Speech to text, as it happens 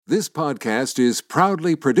This podcast is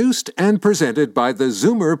proudly produced and presented by the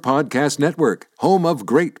Zoomer Podcast Network, home of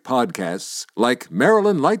great podcasts like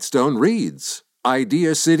Marilyn Lightstone Reads,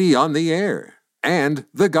 Idea City on the Air, and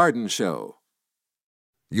The Garden Show.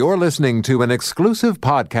 You're listening to an exclusive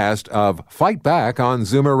podcast of Fight Back on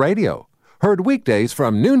Zoomer Radio, heard weekdays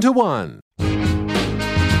from noon to 1.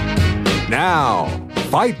 Now,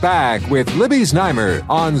 Fight Back with Libby Znaimer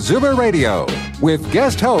on Zoomer Radio with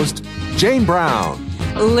guest host Jane Brown.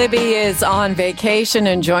 Libby is on vacation,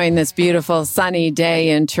 enjoying this beautiful sunny day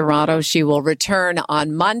in Toronto. She will return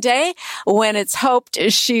on Monday when it's hoped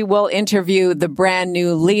she will interview the brand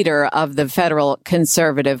new leader of the Federal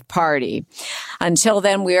Conservative Party. Until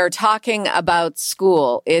then, we are talking about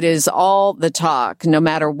school. It is all the talk, no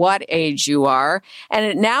matter what age you are. And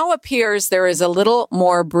it now appears there is a little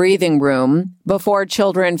more breathing room before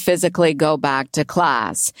children physically go back to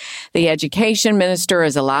class. The education minister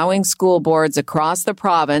is allowing school boards across the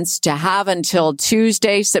province to have until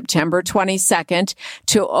Tuesday, September 22nd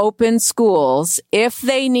to open schools if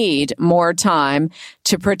they need more time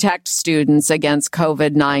to protect students against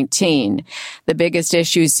COVID-19. The biggest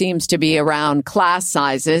issue seems to be around class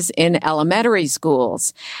sizes in elementary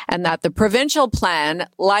schools, and that the provincial plan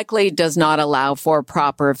likely does not allow for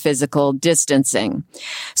proper physical distancing.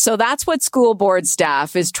 So that's what school board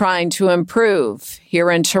staff is trying to improve. Here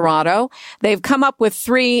in Toronto, they've come up with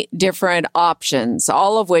 3 different options,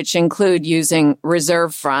 all of which include using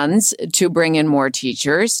reserve funds to bring in more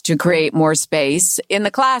teachers, to create more space in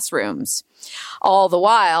the classrooms. All the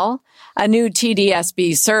while, a new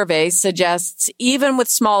TDSB survey suggests even with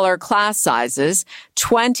smaller class sizes,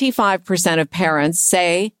 25% of parents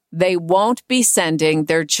say they won't be sending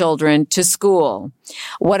their children to school.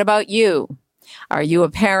 What about you? Are you a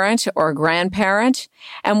parent or a grandparent?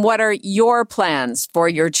 And what are your plans for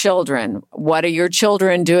your children? What are your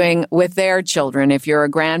children doing with their children if you're a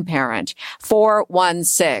grandparent?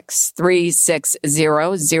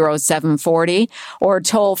 416-360-0740 or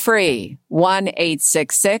toll free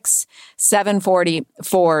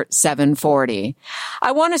 1-866-740-4740.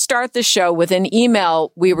 I want to start the show with an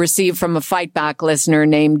email we received from a Fight Back listener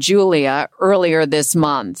named Julia earlier this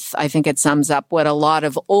month. I think it sums up what a lot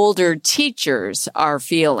of older teachers are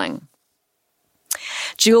feeling.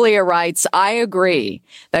 Julia writes, I agree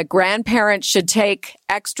that grandparents should take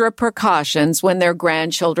extra precautions when their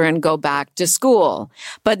grandchildren go back to school,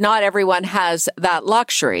 but not everyone has that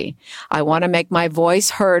luxury. I want to make my voice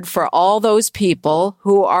heard for all those people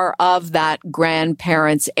who are of that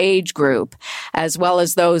grandparents' age group, as well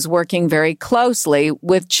as those working very closely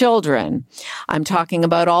with children. I'm talking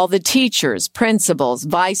about all the teachers, principals,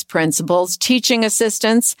 vice principals, teaching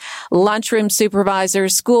assistants, lunchroom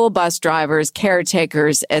supervisors, school bus drivers, caretakers,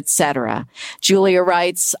 etc. Julia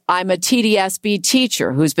writes, I'm a TDSB teacher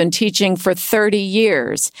who's been teaching for 30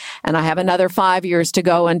 years, and I have another 5 years to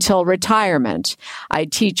go until retirement. I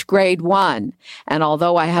teach grade 1, and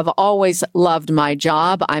although I have always loved my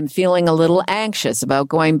job, I'm feeling a little anxious about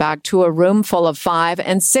going back to a room full of 5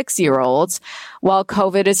 and 6-year-olds while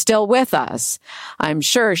COVID is still with us. I'm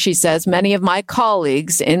sure, she says, many of my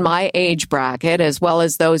colleagues in my age bracket, as well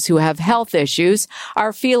as those who have health issues,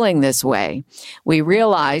 are feeling this way. We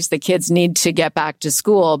realize the kids need to get back to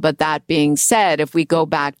school, but that being said, if we go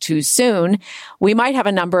back too soon, we might have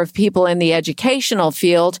a number of people in the educational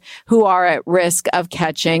field who are at risk of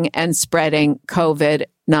catching and spreading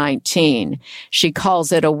COVID-19. She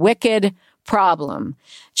calls it a wicked problem.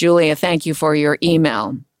 Julia, thank you for your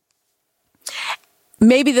email.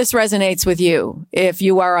 Maybe this resonates with you if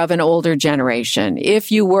you are of an older generation,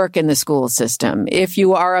 if you work in the school system, if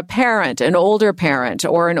you are a parent, an older parent,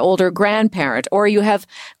 or an older grandparent, or you have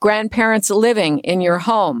grandparents living in your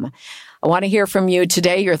home. I want to hear from you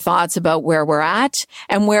today, your thoughts about where we're at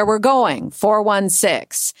and where we're going.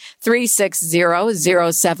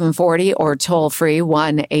 416-360-0740 or toll free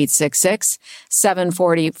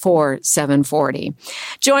 1-866-740-4740.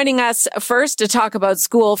 Joining us first to talk about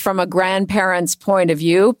school from a grandparent's point of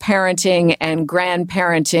view, parenting and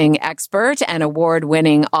grandparenting expert and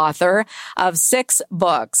award-winning author of 6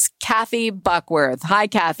 books, Kathy Buckworth. Hi,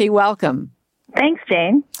 Kathy. Welcome. Thanks,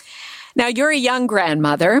 Jane. Now, you're a young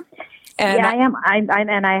grandmother. And yeah, I am.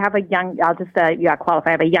 And I have a young, I'll just qualify.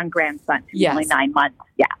 I have a young grandson who's only 9 months.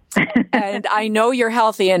 Yeah. And I know you're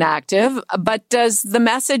healthy and active, but does the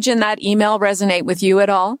message in that email resonate with you at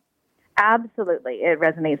all? Absolutely. It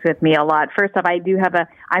resonates with me a lot. First off, I'm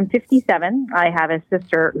 57. I have a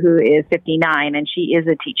sister who is 59, and she is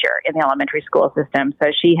a teacher in the elementary school system.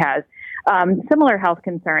 So she has similar health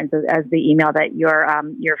concerns as the email that your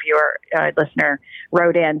viewer listener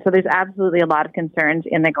wrote in. So there's absolutely a lot of concerns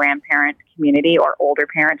in the grandparent community or older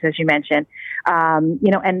parents, as you mentioned.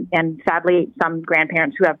 And sadly, some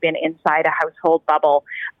grandparents who have been inside a household bubble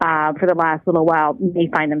for the last little while may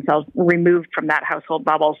find themselves removed from that household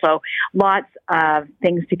bubble. So lots of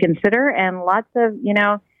things to consider and lots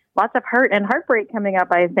of hurt and heartbreak coming up,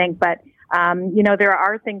 I think. But, there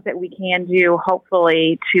are things that we can do,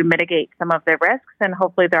 hopefully, to mitigate some of the risks. And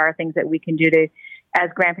hopefully there are things that we can do to, as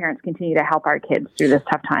grandparents, continue to help our kids through this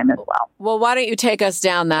tough time as well. Well, why don't you take us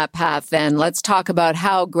down that path then? Let's talk about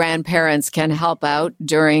how grandparents can help out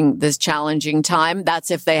during this challenging time.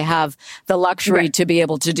 That's if they have the luxury to be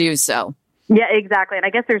able to do so. Yeah, exactly. And I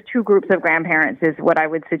guess there's two groups of grandparents is what I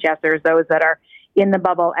would suggest. There's those that are in the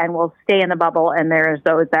bubble and will stay in the bubble, and there's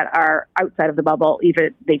those that are outside of the bubble, either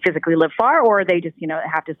they physically live far or they just,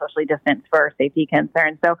 have to socially distance for safety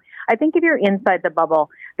concerns. So I think if you're inside the bubble,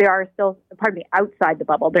 outside the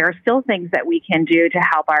bubble, there are still things that we can do to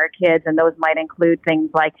help our kids, and those might include things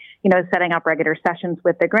like, setting up regular sessions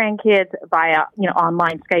with the grandkids via,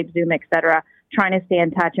 online, Skype, Zoom, et cetera, trying to stay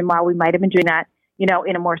in touch. And while we might have been doing that,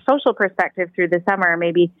 in a more social perspective through the summer,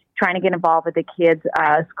 maybe trying to get involved with the kids'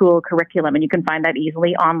 school curriculum. And you can find that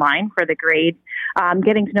easily online for the grades.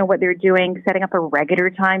 Getting to know what they're doing, setting up a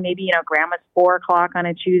regular time, maybe, grandma's 4:00 on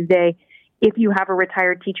a Tuesday. If you have a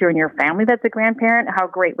retired teacher in your family that's a grandparent, how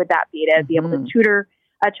great would that be to be able to tutor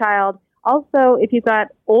a child? Also, if you've got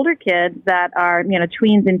older kids that are,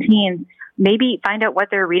 tweens and teens, maybe find out what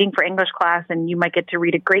they're reading for English class, and you might get to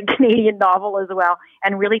read a great Canadian novel as well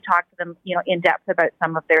and really talk to them, in depth about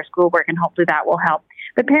some of their schoolwork, and hopefully that will help.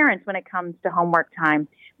 The parents, when it comes to homework time,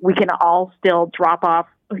 we can all still drop off,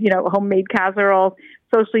 homemade casseroles,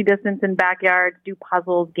 socially distance in backyards, do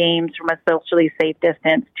puzzles, games from a socially safe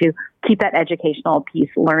distance to keep that educational piece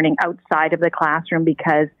learning outside of the classroom,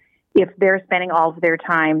 because if they're spending all of their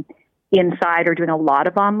time inside or doing a lot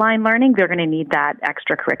of online learning, they're going to need that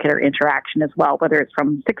extracurricular interaction as well, whether it's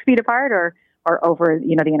from 6 feet apart or over,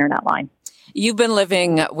 the internet line. You've been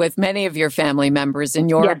living with many of your family members in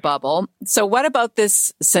your bubble. So what about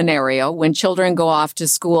this scenario when children go off to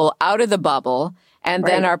school out of the bubble and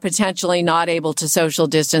then are potentially not able to social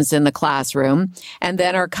distance in the classroom and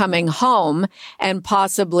then are coming home and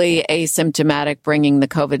possibly asymptomatic, bringing the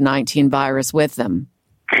COVID-19 virus with them?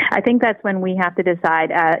 I think that's when we have to decide,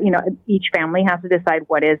 each family has to decide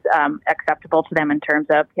what is acceptable to them in terms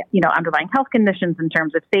of, underlying health conditions, in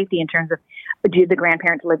terms of safety, in terms of, do the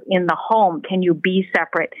grandparents live in the home? Can you be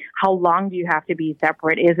separate? How long do you have to be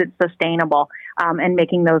separate? Is it sustainable? And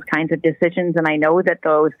making those kinds of decisions. And I know that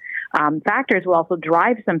those factors will also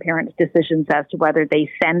drive some parents' decisions as to whether they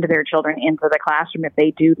send their children into the classroom if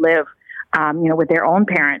they do live, with their own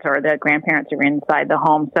parents or the grandparents are inside the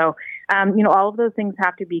home. So, all of those things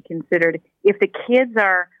have to be considered. If the kids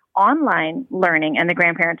are online learning and the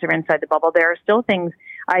grandparents are inside the bubble, there are still things,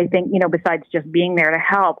 I think, besides just being there to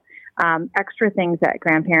help, extra things that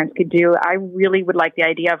grandparents could do. I really would like the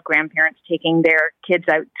idea of grandparents taking their kids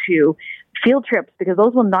out to field trips, because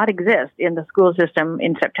those will not exist in the school system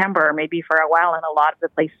in September or maybe for a while. And a lot of the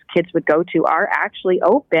places kids would go to are actually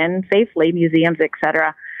open safely, museums, et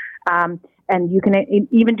cetera. And you can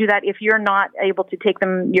even do that if you're not able to take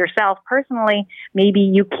them yourself personally. Maybe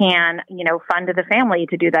you can, fund the family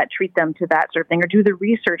to do that, treat them to that sort of thing, or do the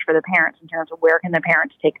research for the parents in terms of where can the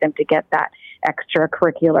parents take them to get that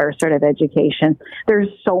extracurricular sort of education. There's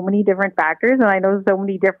so many different factors, and I know so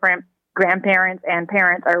many different grandparents and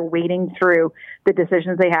parents are wading through the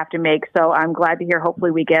decisions they have to make. So I'm glad to hear,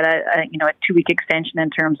 hopefully we get a 2-week extension in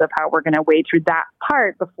terms of how we're going to wade through that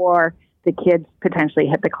part before the kids potentially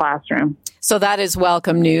hit the classroom. So that is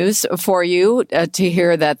welcome news for you to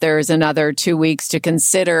hear that there's another 2 weeks to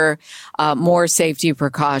consider more safety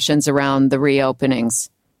precautions around the reopenings.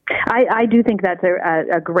 I do think that's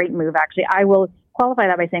a great move, actually. I will qualify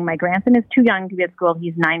that by saying my grandson is too young to be at school.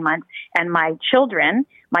 He's 9 months. And my children,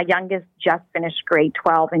 my youngest just finished grade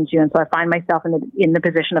 12 in June. So I find myself in the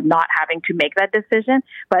position of not having to make that decision,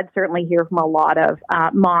 but certainly hear from a lot of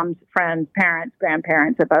moms, friends, parents,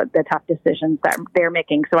 grandparents about the tough decisions that they're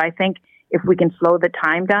making. So I think if we can slow the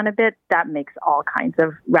time down a bit, that makes all kinds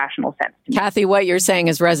of rational sense to me. Kathy, what you're saying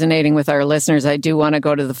is resonating with our listeners. I do want to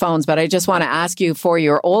go to the phones, but I just want to ask you, for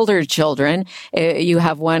your older children, you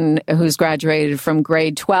have one who's graduated from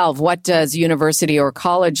grade 12. What does university or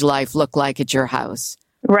college life look like at your house?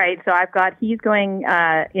 Right. So he's going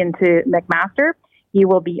into McMaster. He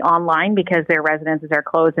will be online because their residences are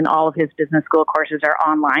closed and all of his business school courses are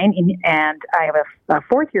online. And I have a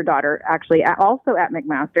fourth-year daughter, actually, also at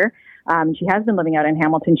McMaster. She has been living out in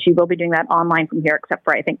Hamilton. She will be doing that online from here, except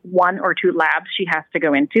for, I think, 1 or 2 labs she has to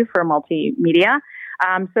go into for multimedia.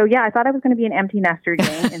 So, yeah, I thought I was going to be an empty nester,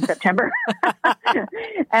 Jane, in September.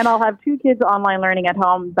 And I'll have 2 kids online learning at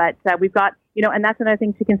home. But we've got, and that's another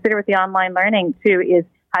thing to consider with the online learning, too, is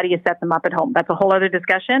how do you set them up at home? That's a whole other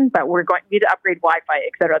discussion, but we're going to need to upgrade Wi-Fi,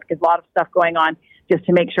 et cetera. There's a lot of stuff going on just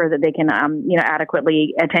to make sure that they can,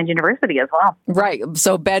 adequately attend university as well. Right.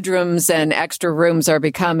 So bedrooms and extra rooms are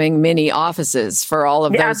becoming mini offices for all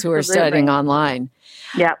of those who are studying online.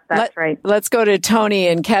 Yeah, that's right. Let's go to Tony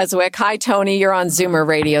in Keswick. Hi, Tony. You're on Zoomer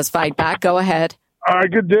Radio's Fight Back. Go ahead.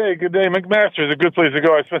 Good day. McMaster is a good place to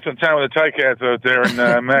go. I spent some time with the Ticats out there,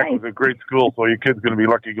 and Mac was a great school, so your kid's going to be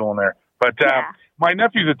lucky going there. But my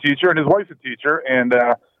nephew's a teacher, and his wife's a teacher, and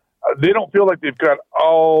they don't feel like they've got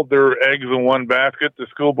all their eggs in one basket, the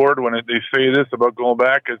school board, when they say this about going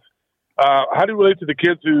back. Is how do you relate to the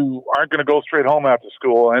kids who aren't going to go straight home after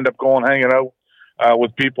school, end up going hanging out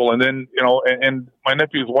with people? And then, and my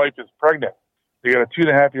nephew's wife is pregnant. They got a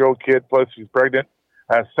 2.5-year-old kid, plus she's pregnant,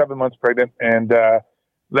 7 months pregnant. And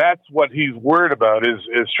that's what he's worried about is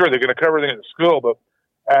sure, they're going to cover everything at school, but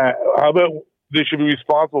how about they should be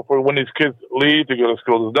responsible for when these kids leave to go to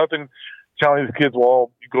school? There's nothing telling these kids,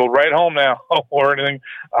 well, you go right home now or anything.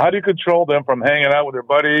 How do you control them from hanging out with their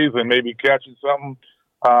buddies and maybe catching something?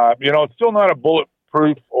 It's still not a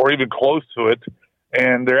bulletproof or even close to it.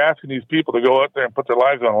 And they're asking these people to go out there and put their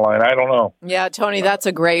lives on the line. I don't know. Yeah, Tony, that's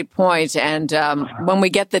a great point. And when we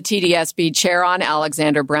get the TDSB chair on,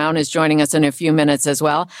 Alexander Brown is joining us in a few minutes as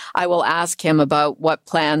well. I will ask him about what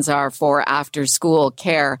plans are for after-school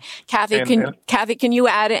care. Kathy, can you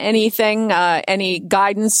add anything, any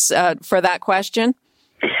guidance for that question?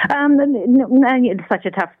 It's such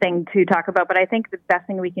a tough thing to talk about, but I think the best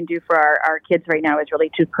thing we can do for our kids right now is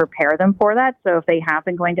really to prepare them for that. So if they have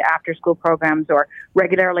been going to after-school programs or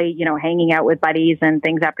regularly, hanging out with buddies and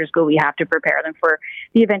things after school, we have to prepare them for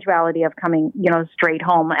the eventuality of coming, straight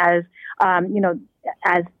home as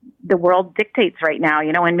the world dictates right now,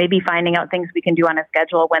 and maybe finding out things we can do on a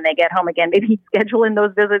schedule when they get home again, maybe schedule in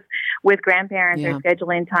those visits with grandparents or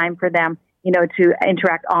schedule in time for them, to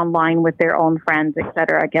interact online with their own friends, et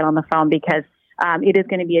cetera, get on the phone, because it is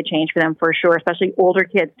going to be a change for them for sure, especially older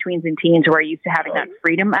kids, tweens and teens who are used to having that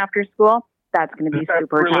freedom after school. That's going to be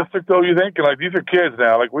super realistic, though, you think? Like, these are kids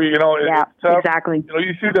now. Like, it's tough. Exactly.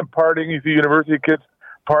 You see them partying. You see university kids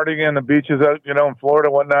partying in the beaches out, in Florida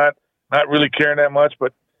and whatnot, not really caring that much.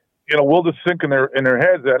 But, we'll just think in their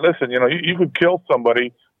heads that, listen, you could kill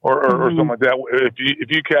somebody or something like that if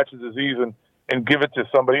you catch a disease and give it to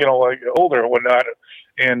somebody, like older or whatnot.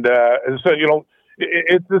 And so,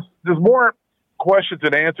 it's just, there's more questions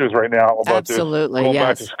and answers right now about Absolutely, this going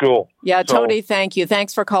back to school. Yeah, Tony, thank you.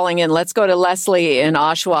 Thanks for calling in. Let's go to Leslie in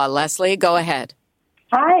Oshawa. Leslie, go ahead.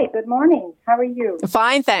 Hi, good morning. How are you?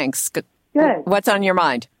 Fine, thanks. Good. What's on your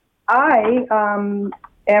mind? I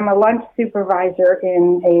am a lunch supervisor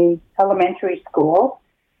in a elementary school,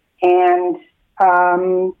 and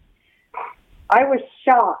I was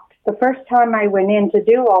shocked. The first time I went in to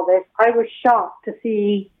do all this, I was shocked to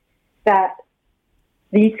see that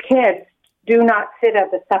these kids do not sit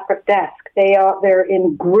at a separate desk. They're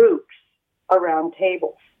in groups around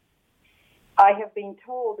tables. I have been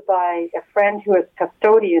told by a friend who is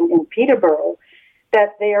custodian in Peterborough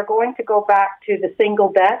that they are going to go back to the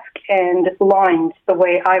single desk and lines the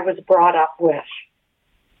way I was brought up with.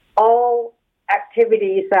 All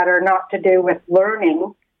activities that are not to do with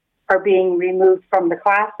learning are being removed from the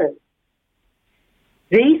classes.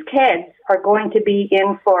 These kids are going to be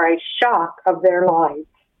in for a shock of their lives.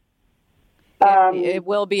 It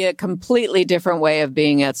will be a completely different way of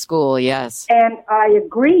being at school, yes. And I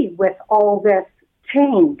agree with all this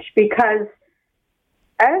change because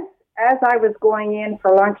as I was going in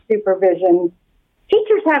for lunch supervision,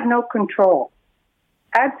 teachers have no control,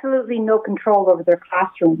 absolutely no control over their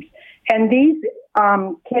classrooms. And these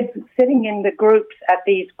kids sitting in the groups at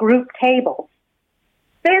these group tables,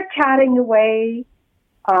 they're chatting away,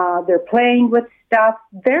 they're playing with stuff.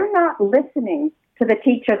 They're not listening to the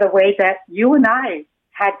teacher the way that you and I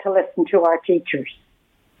had to listen to our teachers.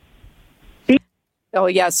 Oh,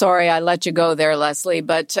 yeah, sorry, I let you go there, Leslie.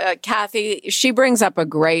 But Kathy, she brings up a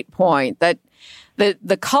great point that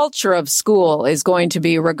the culture of school is going to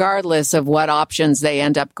be, regardless of what options they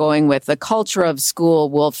end up going with, the culture of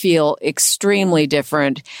school will feel extremely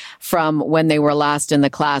different from when they were last in the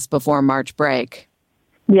class before March break.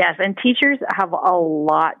 Yes, and teachers have a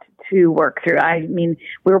lot to work through. I mean,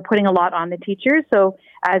 we were putting a lot on the teachers. So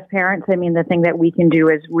as parents, I mean, the thing that we can do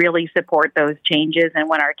is really support those changes. And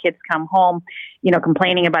when our kids come home,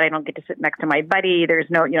 complaining about, I don't get to sit next to my buddy, there's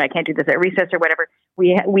no, I can't do this at recess or whatever,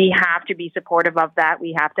 we have to be supportive of that.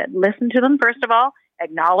 We have to listen to them, first of all,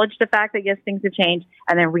 acknowledge the fact that, yes, things have changed,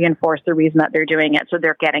 and then reinforce the reason that they're doing it. So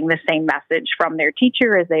they're getting the same message from their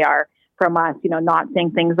teacher as they are from us, not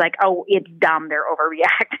saying things like, oh, it's dumb, they're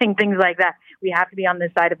overreacting, things like that. We have to be on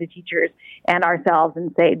the side of the teachers and ourselves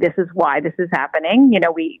and say, this is why this is happening.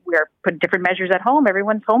 We're putting different measures at home.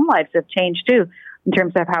 Everyone's home lives have changed too, in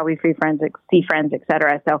terms of how we see friends, et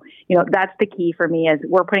cetera. So, that's the key for me, is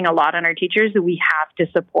we're putting a lot on our teachers. We have to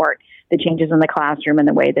support the changes in the classroom and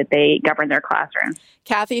the way that they govern their classroom.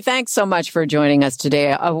 Kathy, thanks so much for joining us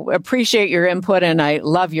today. I appreciate your input, and I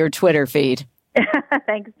love your Twitter feed.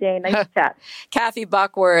 Thanks, Jane. Nice to chat. Kathy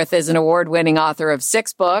Buckworth is an award-winning author of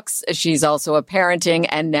 6 books. She's also a parenting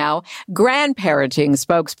and now grandparenting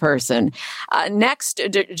spokesperson. Next,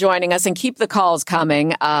 joining us, and keep the calls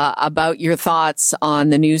coming about your thoughts on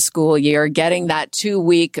the new school year, getting that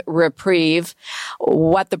 2-week reprieve,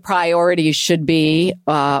 what the priorities should be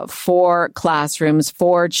for classrooms,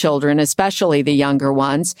 for children, especially the younger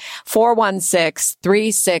ones.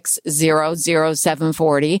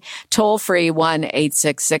 416-360-0740, toll-free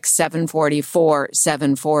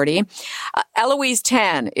 1-866-744-740. Eloise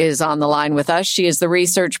Tan is on the line with us. She is the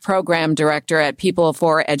Research Program Director at People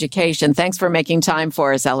for Education. Thanks for making time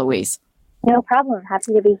for us, Eloise. No problem.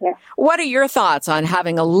 Happy to be here. What are your thoughts on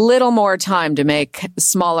having a little more time to make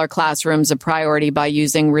smaller classrooms a priority by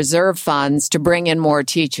using reserve funds to bring in more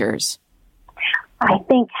teachers? I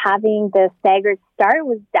think having the staggered start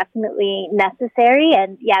was definitely necessary.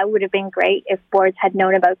 And it would have been great if boards had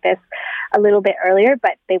known about this a little bit earlier,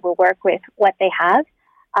 but they will work with what they have.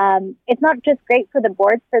 It's not just great for the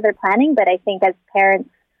boards for their planning, but I think as parents,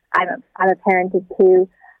 I'm a parent too,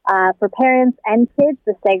 for parents and kids,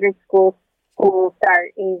 the staggered school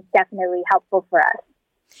start is definitely helpful for us.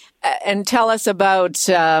 And tell us about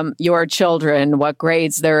your children, what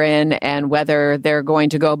grades they're in, and whether they're going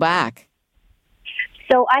to go back.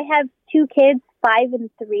 So I have 2 kids, 5 and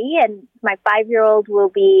 3, and my 5-year-old will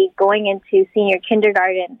be going into senior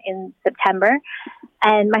kindergarten in September.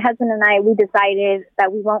 And my husband and I, we decided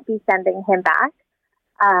that we won't be sending him back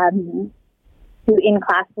to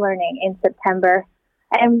in-class learning in September.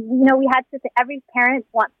 And, we had to, every parent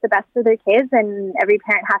wants the best for their kids, and every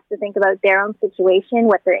parent has to think about their own situation,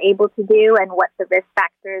 what they're able to do, and what the risk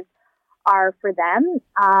factors are for them.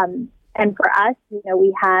 And for us,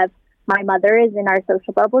 we have, my mother is in our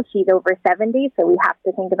social bubble. She's over 70, so we have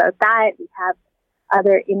to think about that. We have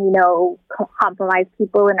other immunocompromised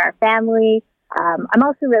people in our family. I'm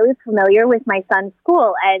also really familiar with my son's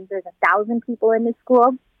school, and there's 1,000 people in his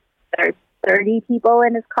school. There's 30 people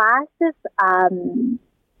in his classes.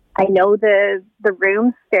 I know the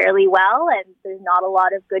rooms fairly well, and there's not a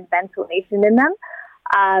lot of good ventilation in them.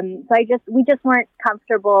 So we just weren't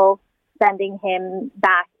comfortable sending him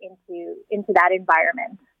back into that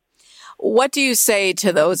environment. What do you say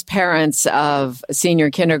to those parents of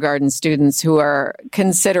senior kindergarten students who are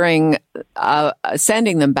considering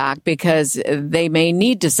sending them back because they may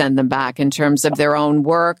need to send them back in terms of their own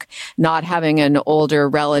work, not having an older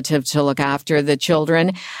relative to look after the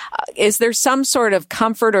children? Is there some sort of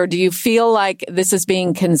comfort, or do you feel like this is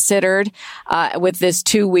being considered with this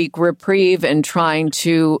 2-week reprieve and trying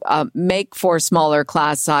to make for smaller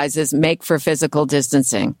class sizes, make for physical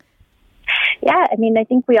distancing? Yeah, I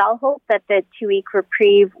think we all hope that the 2-week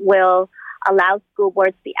reprieve will allow school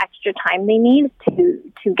boards the extra time they need to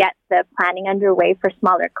get the planning underway for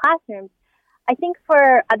smaller classrooms. I think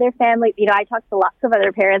for other families, I talk to lots of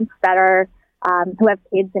other parents that are who have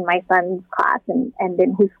kids in my son's class and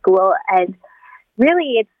in his school, and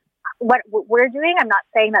really it's what we're doing. I'm not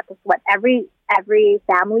saying that this is what every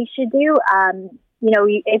family should do.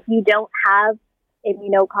 If you don't have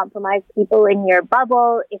immunocompromised people in your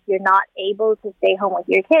bubble, if you're not able to stay home with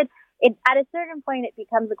your kid, at a certain point it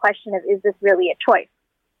becomes a question of, is this really a choice?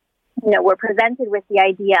 We're presented with the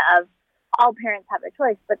idea of all parents have a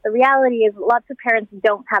choice, but the reality is lots of parents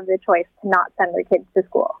don't have the choice to not send their kids to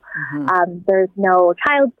school. Mm-hmm. There's no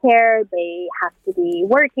childcare, they have to be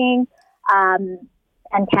working and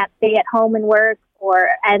can't stay at home and work,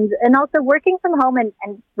 and also working from home and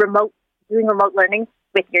doing remote learning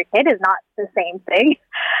with your kid is not the same thing.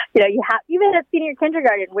 You have, even at senior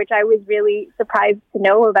kindergarten, which I was really surprised to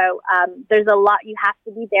know about, there's a lot, you have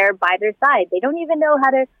to be there by their side. They don't even know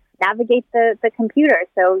how to navigate the computer.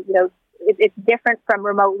 So, it's different from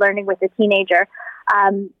remote learning with a teenager.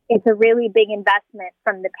 It's a really big investment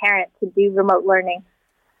from the parent to do remote learning.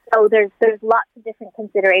 So there's lots of different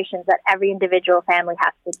considerations that every individual family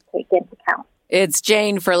has to take into account. It's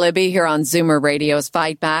Jane for Libby here on Zoomer Radio's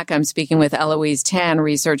Fight Back. I'm speaking with Eloise Tan,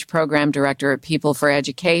 Research Program Director at People for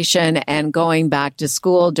Education, and going back to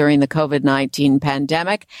school during the COVID-19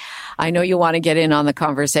 pandemic. I know you want to get in on the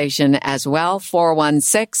conversation as well.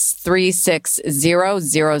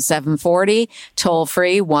 416-360-0740, toll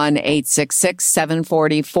free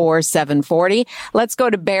 1-866-740-4740. Let's go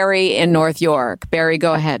to Barry in North York. Barry,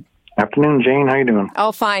 go ahead. Afternoon, Jane. How you doing?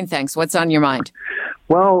 Oh, fine, thanks. What's on your mind?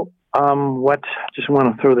 Well, just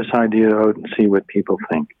want to throw this idea out and see what people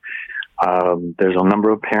think. There's a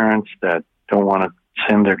number of parents that don't want to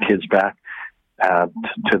send their kids back to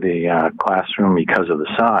the classroom because of the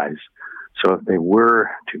size. So if they were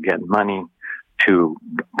to get money to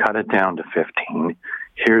cut it down to 15,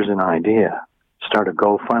 here's an idea. Start a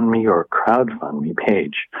GoFundMe or a crowdfundMe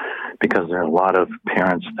page, because there are a lot of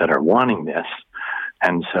parents that are wanting this.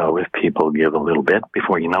 And so if people give a little bit,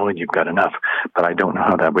 before you know it, you've got enough. But I don't know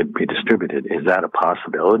how that would be distributed. Is that a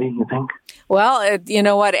possibility, you think? Well, you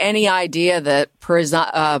know what? Any idea that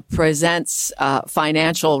presents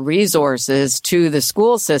financial resources to the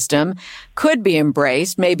school system could be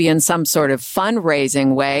embraced, maybe in some sort of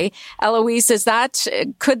fundraising way. Eloise,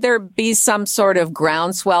 could there be some sort of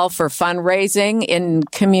groundswell for fundraising in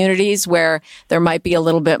communities where there might be a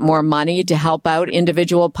little bit more money to help out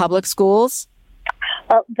individual public schools?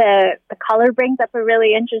 Well, the caller brings up a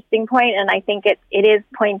really interesting point, and I think it is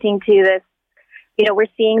pointing to this. You know, we're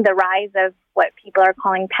seeing the rise of what people are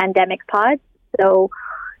calling pandemic pods. So,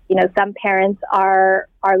 you know, some parents are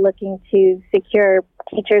looking to secure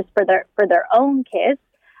teachers for their own kids.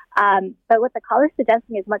 But what the caller is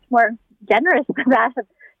suggesting is much more generous than that of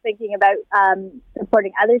thinking about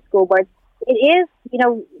supporting other school boards. It is, you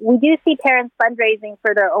know, we do see parents fundraising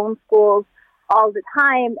for their own schools all the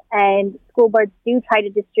time, and school boards do try to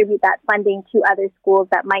distribute that funding to other schools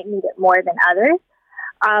that might need it more than others.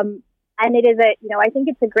 And it is I think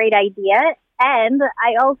it's a great idea. And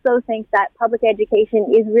I also think that public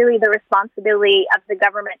education is really the responsibility of the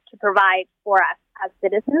government to provide for us as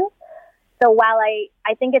citizens. So while I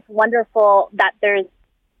think it's wonderful that there is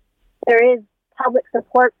public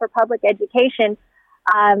support for public education,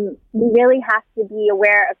 we really have to be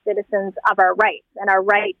aware of citizens of our rights. And our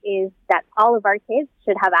right is that all of our kids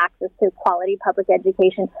should have access to quality public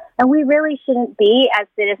education. And we really shouldn't be, as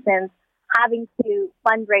citizens, having to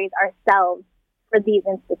fundraise ourselves for these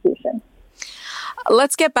institutions.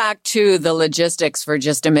 Let's get back to the logistics for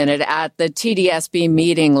just a minute. At the TDSB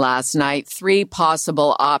meeting last night, 3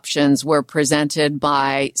 possible options were presented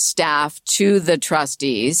by staff to the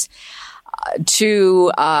trustees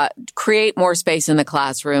to create more space in the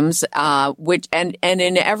classrooms, and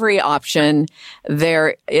in every option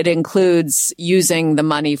it includes using the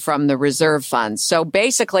money from the reserve fund. So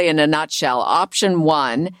basically, in a nutshell, option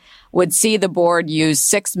 1 would see the board use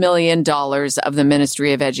 $6 million of the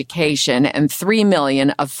Ministry of Education and $3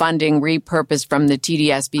 million of funding repurposed from the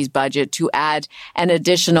TDSB's budget to add an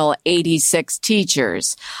additional 86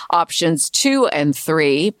 teachers. Options 2 and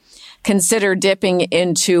 3 consider dipping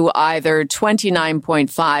into either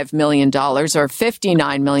 $29.5 million or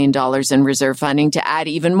 $59 million in reserve funding to add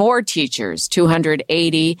even more teachers,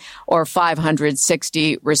 280 or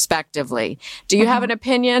 560 respectively. Do you have an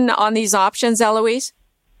opinion on these options, Eloise?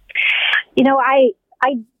 You know, I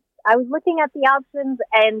was looking at the options,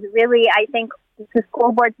 and really I think it's the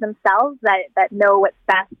school boards themselves that know what's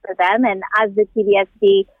best for them. And as the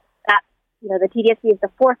TDSB, the TDSB is the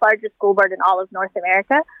 4th largest school board in all of North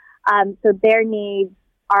America. So their needs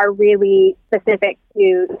are really specific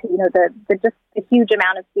to the huge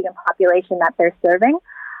amount of student population that they're serving.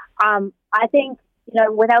 I think,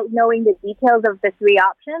 without knowing the details of the 3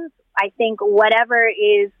 options, I think whatever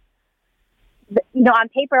is, on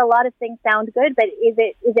paper, a lot of things sound good, but is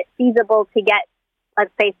it feasible to get,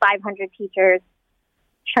 let's say, 500 teachers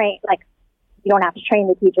trained? Like, you don't have to train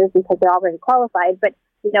the teachers because they're already qualified, but,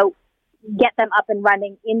 get them up and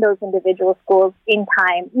running in those individual schools in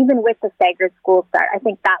time, even with the staggered school start. I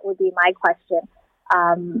think that would be my question,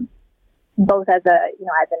 both as an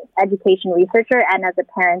education researcher and as a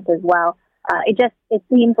parent as well. It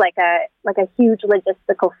seems like a huge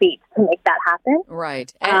logistical feat to make that happen.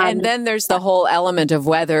 Right. And then there's the whole element of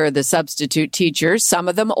whether the substitute teachers, some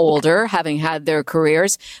of them older, having had their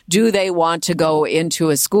careers, do they want to go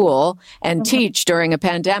into a school and teach during a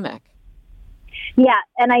pandemic? Yeah,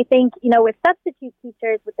 and I think, with substitute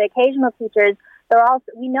teachers, with the occasional teachers,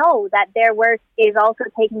 we know that their work is also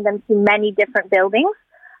taking them to many different buildings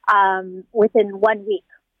within 1 week.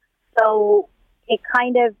 So it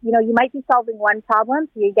kind of, you might be solving one problem,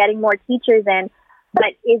 so you're getting more teachers in,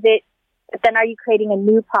 but then are you creating a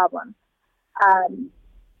new problem?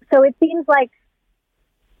 So it seems like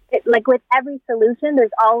like with every solution,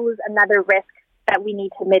 there's always another risk that we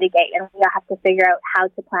need to mitigate, and we have to figure out how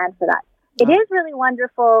to plan for that. It is really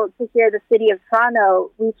wonderful to hear the City of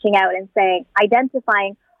Toronto reaching out and saying,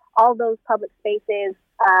 identifying all those public spaces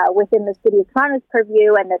within the City of Toronto's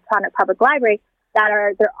purview and the Toronto Public Library that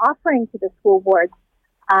they're offering to the school boards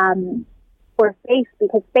for space,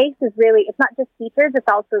 because space is really, it's not just teachers, it's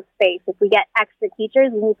also space. If we get extra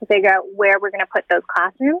teachers, we need to figure out where we're going to put those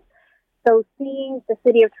classrooms. So seeing the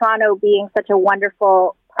City of Toronto being such a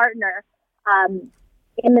wonderful partner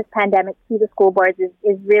in this pandemic to the school boards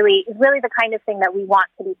is really the kind of thing that we want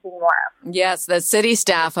to be seeing more of. Yes, the city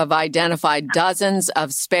staff have identified dozens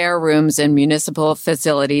of spare rooms in municipal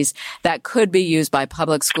facilities that could be used by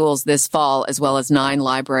public schools this fall, as well as 9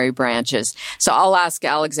 library branches. So I'll ask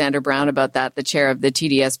Alexander Brown about that, the chair of the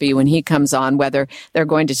TDSB, when he comes on, whether they're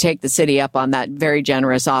going to take the city up on that very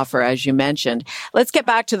generous offer, as you mentioned. Let's get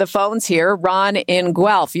back to the phones here. Ron in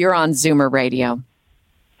Guelph, you're on Zoomer Radio.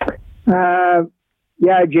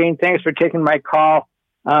 Yeah, Jane, thanks for taking my call.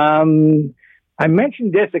 I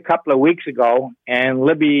mentioned this a couple of weeks ago, and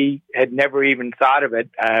Libby had never even thought of it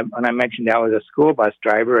when I mentioned I was a school bus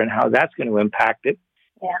driver and how that's going to impact it.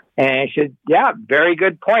 Yeah. And she said, yeah, very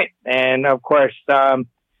good point. And, of course,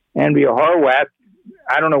 Andrea Horwath,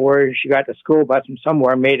 I don't know where she got the school bus from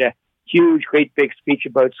somewhere, made a huge, great big speech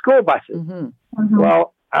about school buses. Mm-hmm. Mm-hmm.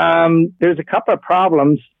 Well, there's a couple of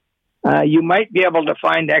problems. You might be able to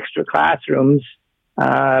find extra classrooms.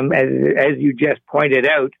 As you just pointed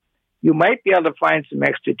out, you might be able to find some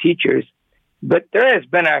extra teachers, but there has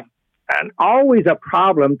been always a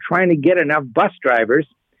problem trying to get enough bus drivers.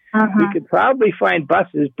 You could probably find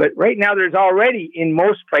buses, but right now there's already, in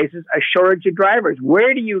most places, a shortage of drivers.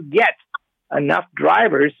 Where do you get enough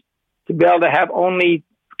drivers to be able to have only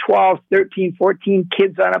 12, 13, 14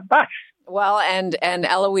 kids on a bus? Well, and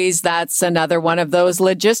Eloise, that's another one of those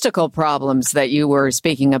logistical problems that you were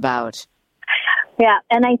speaking about. Yeah,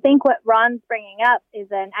 and I think what Ron's bringing up is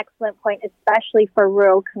an excellent point, especially for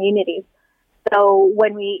rural communities. So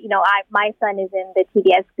when my son is in the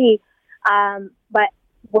TDSB, but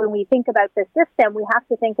when we think about the system, we have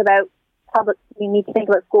to think about we need to think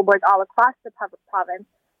about school boards all across the public province.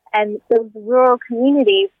 And those rural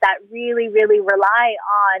communities that really, really rely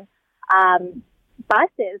on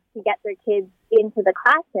buses to get their kids into the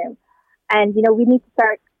classroom. And, we need to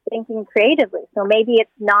start thinking creatively. So maybe it's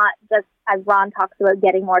not just, as Ron talks about,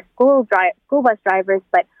 getting more school bus drivers,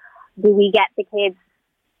 but do we get the kids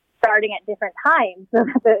starting at different times so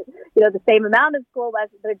that the same amount of school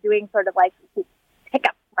buses they're doing sort of like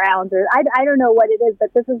pickup rounds, or I don't know what it is,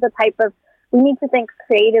 but this is the type of, we need to think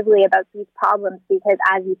creatively about these problems because,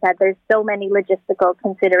 as you said, there's so many logistical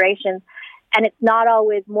considerations. And it's not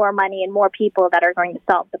always more money and more people that are going to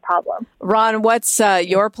solve the problem. Ron, what's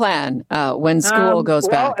your plan when school goes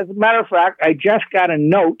back? Well, as a matter of fact, I just got a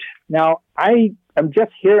note. Now, I'm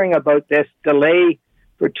just hearing about this delay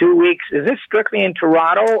for 2 weeks. Is this strictly in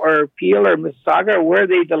Toronto or Peel or Mississauga, or where are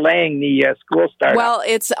they delaying the school start? Well,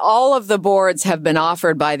 it's all of the boards have been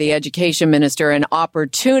offered by the education minister an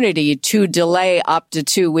opportunity to delay up to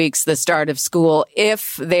 2 weeks the start of school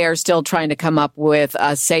if they are still trying to come up with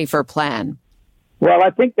a safer plan. Well,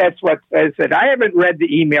 I think that's what I said. I haven't read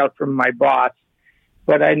the email from my boss,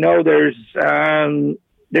 but I know there's part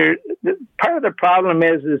of the problem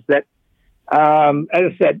is that, as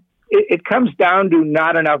I said, it comes down to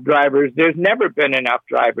not enough drivers. There's never been enough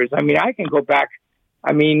drivers. I mean, I can go back,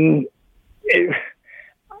 10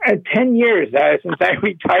 years since I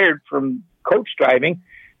retired from coach driving.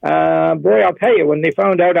 Boy, I'll tell you, when they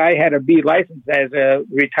found out I had a B license as a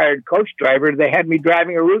retired coach driver, they had me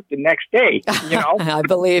driving a route the next day, I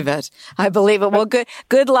believe it. Well,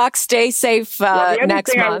 good luck. Stay safe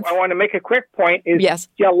next month. I want to make a quick point is yes.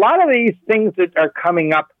 A lot of these things that are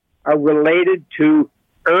coming up are related to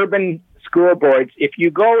urban school boards. If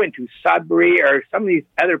you go into Sudbury or some of these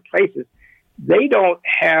other places, they don't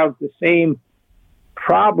have the same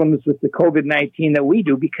problems with the COVID-19 that we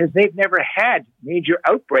do because they've never had major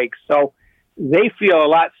outbreaks. So they feel a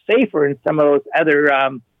lot safer in some of those other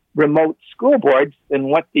remote school boards than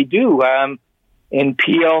what they do in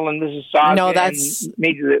Peel and Mississauga and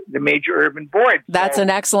the major urban boards. That's an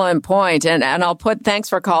excellent point. And thanks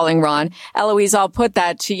for calling, Ron. Eloise, I'll put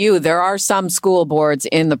that to you. There are some school boards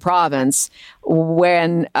in the province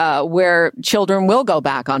where children will go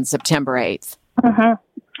back on September 8th. Uh-huh.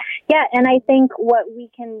 Yeah, and I think what we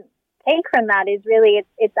can take from that is really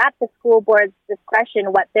it's at the school board's discretion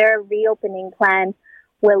what their reopening plan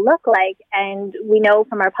will look like. And we know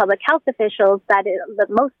from our public health officials that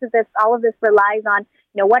all of this relies on,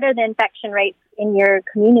 what are the infection rates in your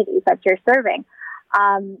communities that you're serving.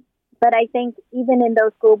 But I think even in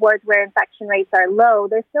those school boards where infection rates are low,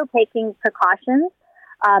 they're still taking precautions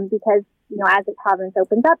because, as the province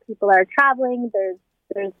opens up, people are traveling.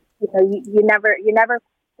 There's you never,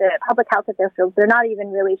 the public health officials, they're not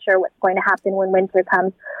even really sure what's going to happen when winter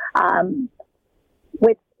comes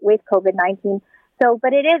with COVID-19. So,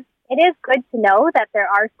 but it is good to know that there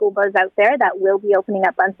are school boards out there that will be opening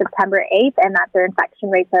up on September 8th and that their infection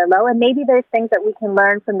rates are low. And maybe there's things that we can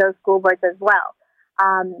learn from those school boards as well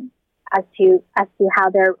as to how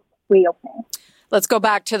they're reopening. Let's go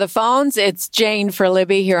back to the phones. It's Jane for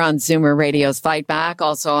Libby here on Zoomer Radio's Fight Back.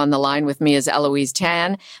 Also on the line with me is Eloise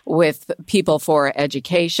Tan with People for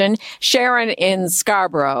Education. Sharon in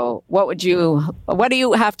Scarborough, what do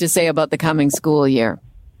you have to say about the coming school year?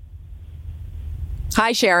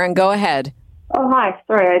 Hi, Sharon. Go ahead. Oh, hi.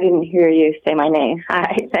 Sorry, I didn't hear you say my name.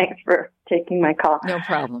 Hi. Thanks for taking my call. No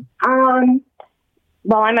problem.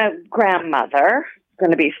 Well, I'm a grandmother,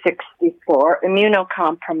 going to be 64,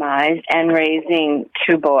 immunocompromised, and raising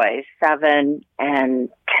two boys, 7 and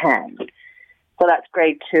 10. So that's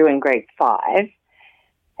grade 2 and grade 5.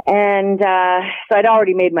 And so I'd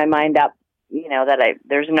already made my mind up, that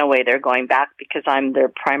there's no way they're going back because I'm their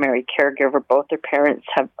primary caregiver. Both their parents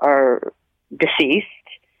are deceased,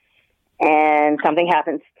 and something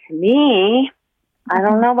happens to me, I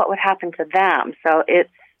don't know what would happen to them. So it's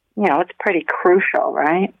pretty crucial,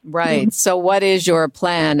 right? Right. So what is your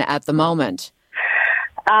plan at the moment?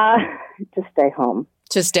 To stay home.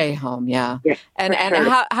 To stay home, yeah. Yes, and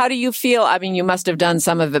sure. how do you feel? I mean, you must have done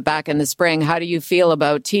some of it back in the spring. How do you feel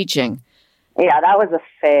about teaching? Yeah, that was a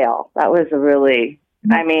fail. That was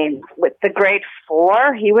with the grade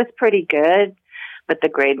 4, he was pretty good. But the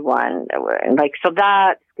grade 1, so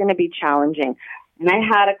that's going to be challenging. And I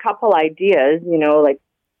had a couple ideas,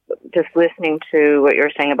 just listening to what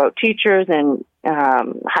you're saying about teachers and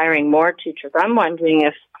hiring more teachers. I'm wondering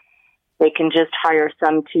if they can just hire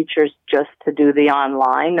some teachers just to do the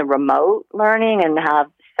remote learning, and have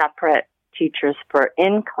separate teachers for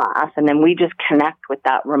in-class, and then we just connect with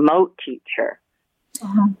that remote teacher.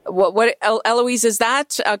 What Eloise, is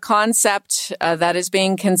that a concept that is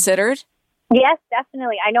being considered? Yes,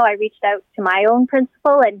 definitely. I know I reached out to my own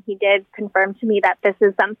principal, and he did confirm to me that this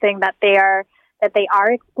is something that they are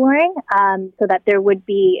exploring, so that there would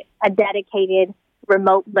be a dedicated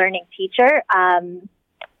remote learning teacher.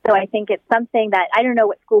 So I think it's something that, I don't know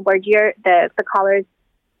what school board the caller's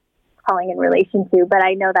calling in relation to, but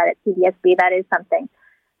I know that at CDSB that is something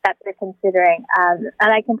that they're considering. And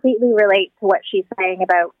I completely relate to what she's saying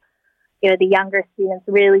about, the younger students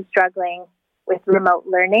really struggling with remote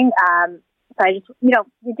learning. So I just,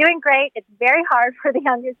 you're doing great. It's very hard for the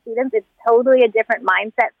younger students. It's totally a different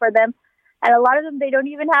mindset for them. And a lot of them, they don't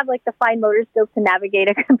even have the fine motor skills to navigate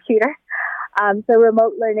a computer. So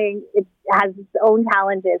remote learning, it has its own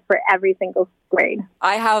challenges for every single grade.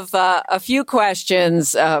 I have a few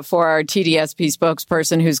questions for our TDSP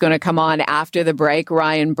spokesperson who's going to come on after the break,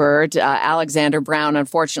 Ryan Bird. Alexander Brown,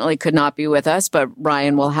 unfortunately, could not be with us, but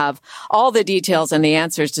Ryan will have all the details and the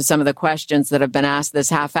answers to some of the questions that have been asked this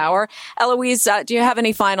half hour. Eloise, do you have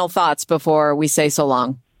any final thoughts before we say so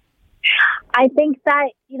long? I think that,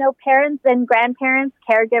 parents and grandparents,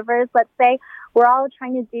 caregivers, let's say, we're all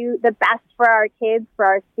trying to do the best for our kids, for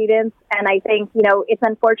our students. And I think, it's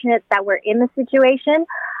unfortunate that we're in this situation.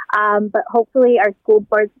 But hopefully our school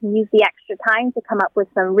boards can use the extra time to come up with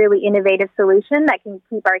some really innovative solution that can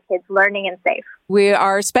keep our kids learning and safe. We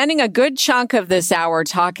are spending a good chunk of this hour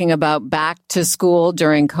talking about back to school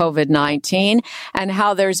during COVID-19 and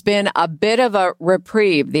how there's been a bit of a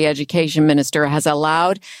reprieve. The education minister has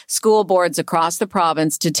allowed school boards across the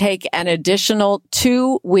province to take an additional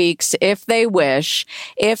 2 weeks if they wish,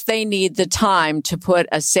 if they need the time to put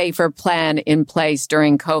a safer plan in place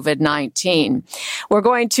during COVID-19. We're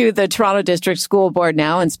going to the Toronto District School Board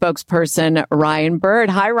now and spokesperson Ryan Bird.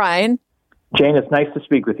 Hi, Ryan. Jane, it's nice to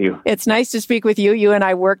speak with you. It's nice to speak with you. You and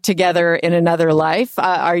I work together in another life.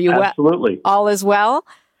 Are you Absolutely. All is well?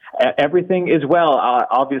 Everything is well.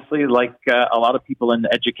 Obviously, like a lot of people in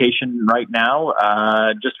education right now,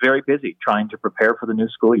 just very busy trying to prepare for the new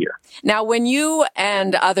school year. Now, when you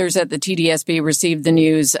and others at the TDSB received the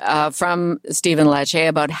news from Stephen Lecce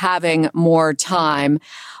about having more time,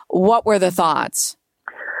 what were the thoughts?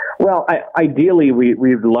 Well, ideally,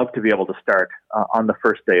 we'd love to be able to start on the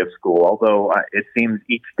first day of school, although it seems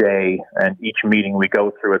each day and each meeting we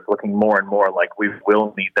go through, it's looking more and more like we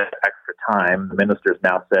will need that extra time. The minister's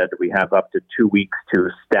now said we have up to 2 weeks to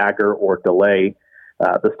stagger or delay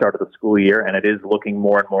the start of the school year, and it is looking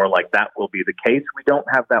more and more like that will be the case. We don't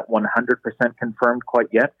have that 100% confirmed quite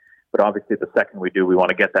yet, but obviously the second we do, we want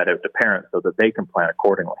to get that out to parents so that they can plan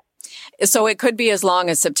accordingly. So it could be as long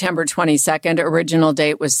as September 22nd. Original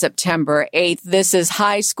date was September 8th. This is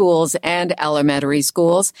high schools and elementary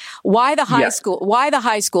schools. Why the high school? Why the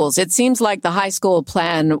high schools? It seems like the high school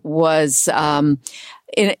plan was,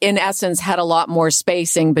 in essence, had a lot more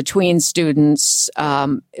spacing between students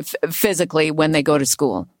physically when they go to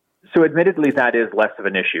school. So admittedly, that is less of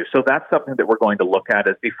an issue. So that's something that we're going to look at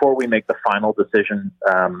is before we make the final decision,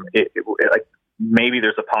 maybe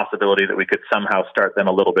there's a possibility that we could somehow start them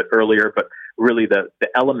a little bit earlier, but really the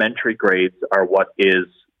elementary grades are what is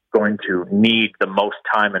going to need the most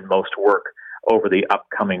time and most work over the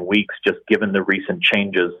upcoming weeks, just given the recent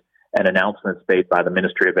changes and announcements made by the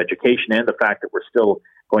Ministry of Education and the fact that we're still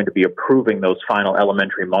going to be approving those final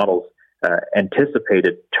elementary models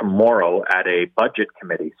anticipated tomorrow at a budget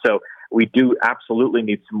committee. So we do absolutely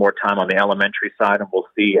need some more time on the elementary side, and we'll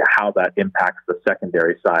see how that impacts the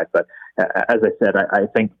secondary side. But as I said, I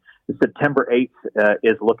think September 8th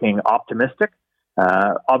is looking optimistic.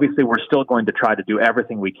 Obviously, we're still going to try to do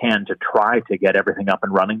everything we can to try to get everything up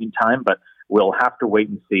and running in time, but we'll have to wait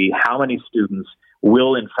and see how many students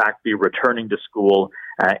will in fact be returning to school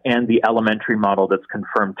and the elementary model that's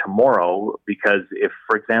confirmed tomorrow. Because if,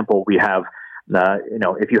 for example, we have,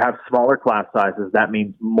 if you have smaller class sizes, that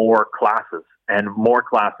means more classes, and more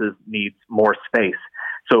classes needs more space.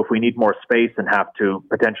 So if we need more space and have to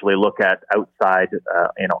potentially look at outside,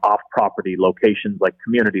 off-property locations like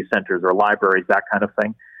community centers or libraries, that kind of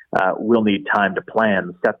thing, we'll need time to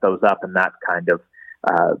plan, set those up in that kind of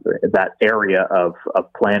that area of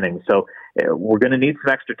planning. So we're going to need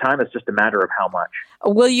some extra time. It's just a matter of how much.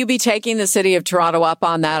 Will you be taking the City of Toronto up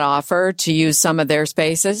on that offer to use some of their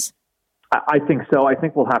spaces? I think so. I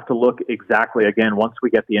think we'll have to look exactly, again, once we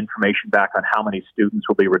get the information back on how many students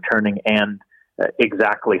will be returning and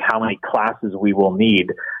exactly how many classes we will need,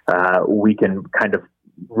 we can kind of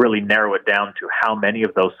really narrow it down to how many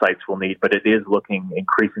of those sites we'll need. But it is looking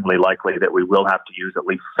increasingly likely that we will have to use at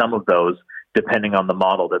least some of those, depending on the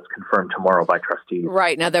model that's confirmed tomorrow by trustees.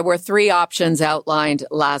 Right. Now, there were 3 options outlined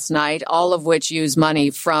last night, all of which use money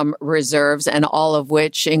from reserves and all of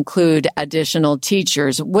which include additional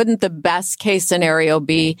teachers. Wouldn't the best case scenario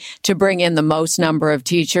be to bring in the most number of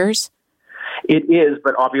teachers? It is,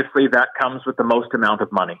 but obviously that comes with the most amount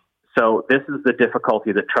of money. So this is the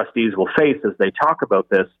difficulty that trustees will face as they talk about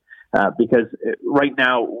this, because right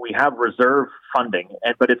now we have reserve funding,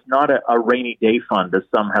 but it's not a rainy day fund, as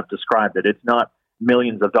some have described it. It's not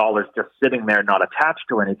millions of dollars just sitting there, not attached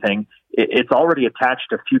to anything. It's already attached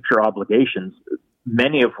to future obligations,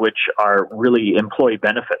 many of which are really employee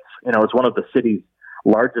benefits. It's one of the city's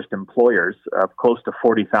largest employers of close to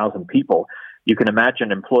 40,000 people. You can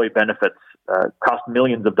imagine employee benefits cost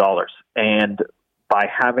millions of dollars. And by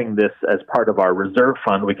having this as part of our reserve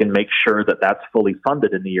fund, we can make sure that that's fully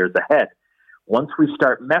funded in the years ahead. Once we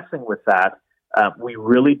start messing with that, we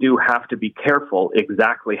really do have to be careful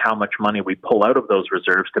exactly how much money we pull out of those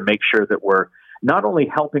reserves to make sure that we're not only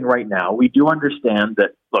helping right now. We do understand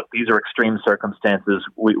that, look, these are extreme circumstances.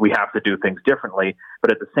 We have to do things differently,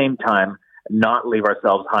 but at the same time, not leave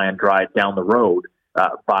ourselves high and dry down the road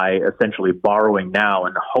by essentially borrowing now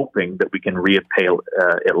and hoping that we can repay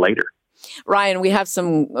it later. Ryan, we've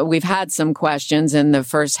had some questions in the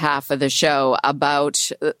first half of the show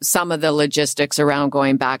about some of the logistics around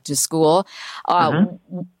going back to school.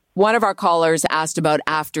 One of our callers asked about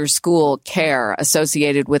after school care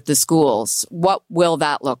associated with the schools. What will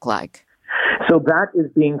that look like? So that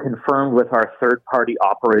is being confirmed with our third-party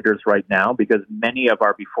operators right now, because many of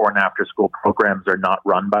our before and after school programs are not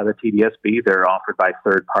run by the TDSB. They're offered by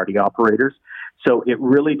third-party operators. So it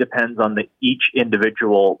really depends on each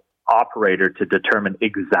individual operator to determine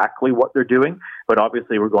exactly what they're doing. But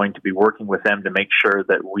obviously, we're going to be working with them to make sure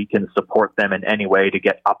that we can support them in any way to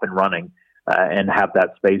get up and running and have that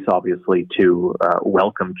space, obviously, to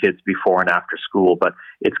welcome kids before and after school. But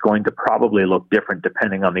it's going to probably look different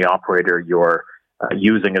depending on the operator you're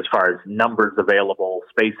using as far as numbers available,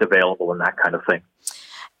 space available, and that kind of thing.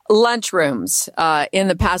 Lunchrooms. In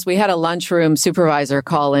the past, we had a lunchroom supervisor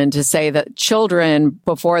call in to say that children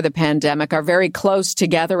before the pandemic are very close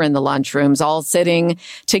together in the lunchrooms, all sitting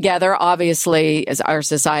together. Obviously, as our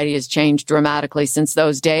society has changed dramatically since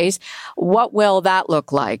those days, what will that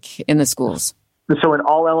look like in the schools? So in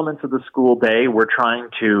all elements of the school day, we're trying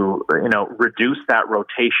to, reduce that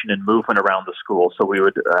rotation and movement around the school. So we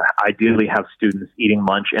would ideally have students eating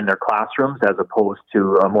lunch in their classrooms as opposed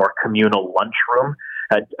to a more communal lunchroom.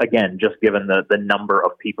 Again, just given the number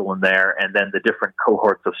of people in there and then the different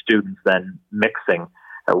cohorts of students then mixing,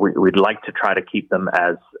 we'd like to try to keep them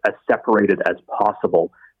as separated as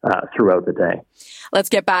possible throughout the day. Let's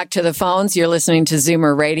get back to the phones. You're listening to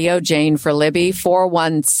Zoomer Radio. Jane for Libby,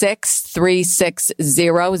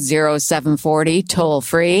 416-360-0740, toll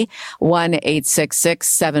free,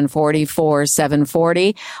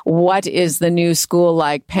 1-866-740-4740. What is the new school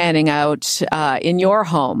like panning out in your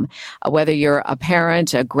home? Whether you're a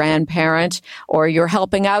parent, a grandparent, or you're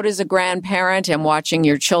helping out as a grandparent and watching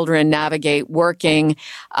your children navigate working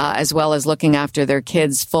as well as looking after their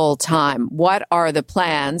kids full time. What are the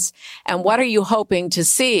plans? And what are you hoping to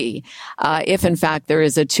see if, in fact, there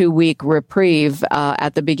is a 2-week reprieve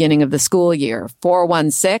at the beginning of the school year?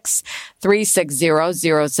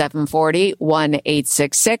 416-360-0740,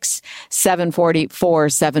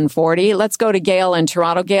 1-866-740-4740. Let's go to Gail in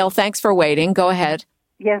Toronto. Gail, thanks for waiting. Go ahead.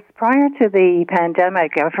 Yes, prior to the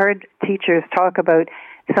pandemic, I've heard teachers talk about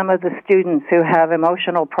some of the students who have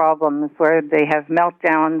emotional problems where they have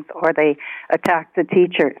meltdowns or they attack the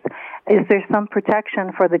teachers. Is there some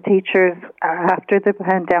protection for the teachers after the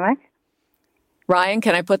pandemic? Ryan,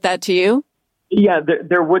 can I put that to you? Yeah,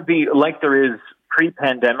 there would be, like there is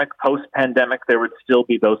pre-pandemic, post-pandemic, there would still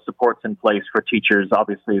be those supports in place for teachers.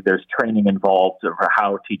 Obviously, there's training involved for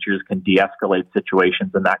how teachers can de-escalate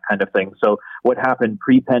situations and that kind of thing. So what happened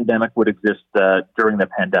pre-pandemic would exist during the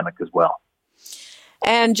pandemic as well.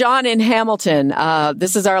 And John in Hamilton,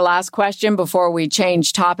 this is our last question before we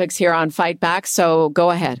change topics here on Fight Back, so go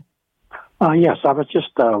ahead. Yes, I was just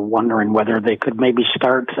wondering whether they could maybe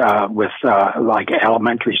start with like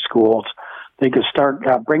elementary schools. They could start,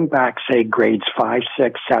 bring back, say, grades 5,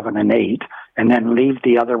 6, 7, and 8, and then leave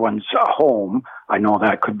the other ones home. I know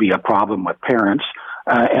that could be a problem with parents,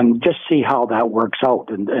 and just see how that works out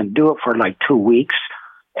and do it for like 2 weeks.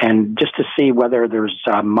 And just to see whether there's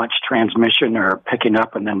much transmission or picking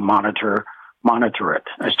up, and then monitor it.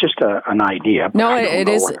 It's just an idea. No, it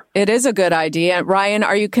is a good idea. Ryan,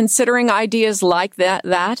 are you considering ideas like that?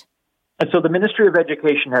 And so the Ministry of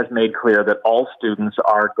Education has made clear that all students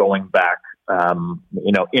are going back,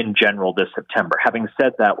 in general this September. Having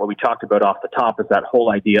said that, what we talked about off the top is that whole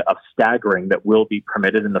idea of staggering that will be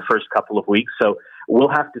permitted in the first couple of weeks. So we'll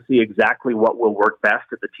have to see exactly what will work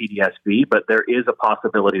best at the TDSB, but there is a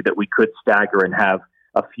possibility that we could stagger and have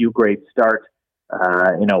a few grades start,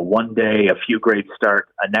 one day, a few grades start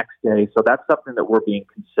a next day. So that's something that we're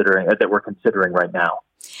considering right now.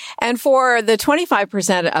 And for the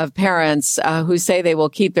 25% of parents who say they will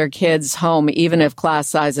keep their kids home even if class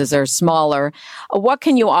sizes are smaller, what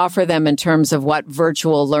can you offer them in terms of what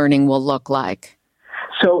virtual learning will look like?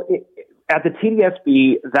 So at the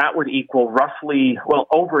TDSB, that would equal roughly,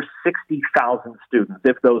 over 60,000 students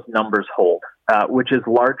if those numbers hold, which is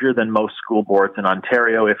larger than most school boards in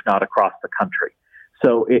Ontario, if not across the country.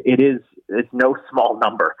 So it's no small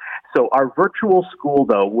number. So our virtual school,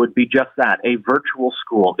 though, would be just that, a virtual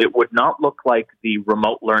school. It would not look like the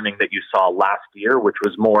remote learning that you saw last year, which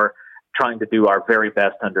was more trying to do our very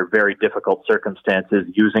best under very difficult circumstances,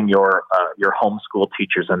 using your homeschool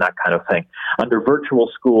teachers and that kind of thing. Under virtual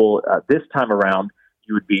school, this time around,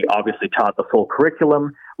 you would be obviously taught the full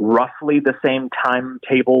curriculum, roughly the same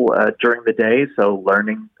timetable during the day. So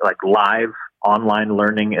learning like live online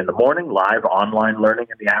learning in the morning, live online learning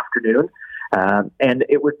in the afternoon. And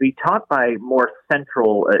it would be taught by more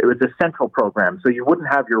central, it was a central program. So you wouldn't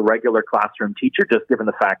have your regular classroom teacher, just given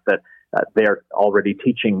the fact that they're already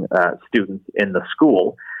teaching students in the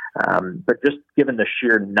school. But just given the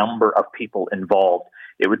sheer number of people involved,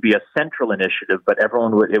 it would be a central initiative, but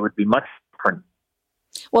it would be much different.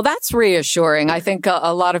 Well, that's reassuring. I think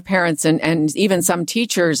a lot of parents and even some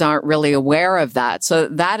teachers aren't really aware of that. So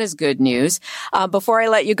that is good news. Before I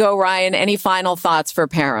let you go, Ryan, any final thoughts for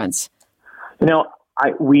parents?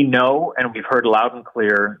 We know, and we've heard loud and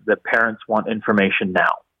clear, that parents want information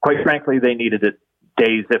now. Quite frankly, they needed it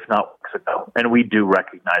days, if not weeks ago, and we do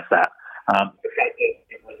recognize that.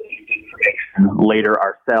 Later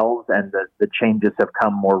ourselves, and the changes have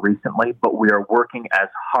come more recently, but we are working as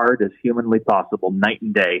hard as humanly possible, night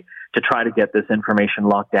and day, to try to get this information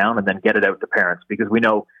locked down and then get it out to parents, because we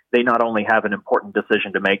know they not only have an important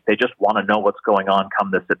decision to make, they just want to know what's going on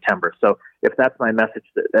come this September. So if that's my message,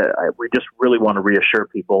 we just really want to reassure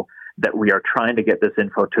people that we are trying to get this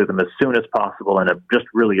info to them as soon as possible, and I just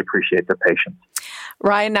really appreciate their patience.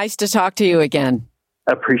 Ryan, nice to talk to you again.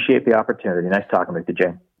 Appreciate the opportunity. Nice talking with you,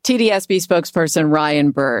 Jane. TDSB spokesperson Ryan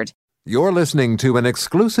Bird. You're listening to an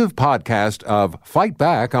exclusive podcast of Fight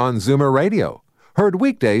Back on Zoomer Radio. Heard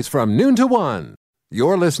weekdays from noon to 1.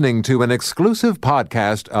 You're listening to an exclusive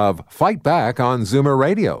podcast of Fight Back on Zoomer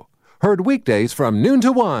Radio. Heard weekdays from noon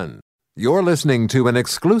to 1. You're listening to an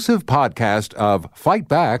exclusive podcast of Fight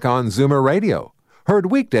Back on Zoomer Radio.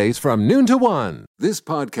 Heard weekdays from noon to 1. This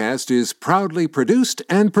podcast is proudly produced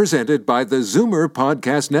and presented by the Zoomer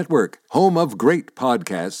Podcast Network, home of great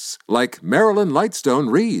podcasts like Marilyn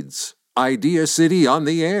Lightstone Reads, Idea City on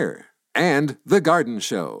the Air, and The Garden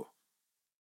Show.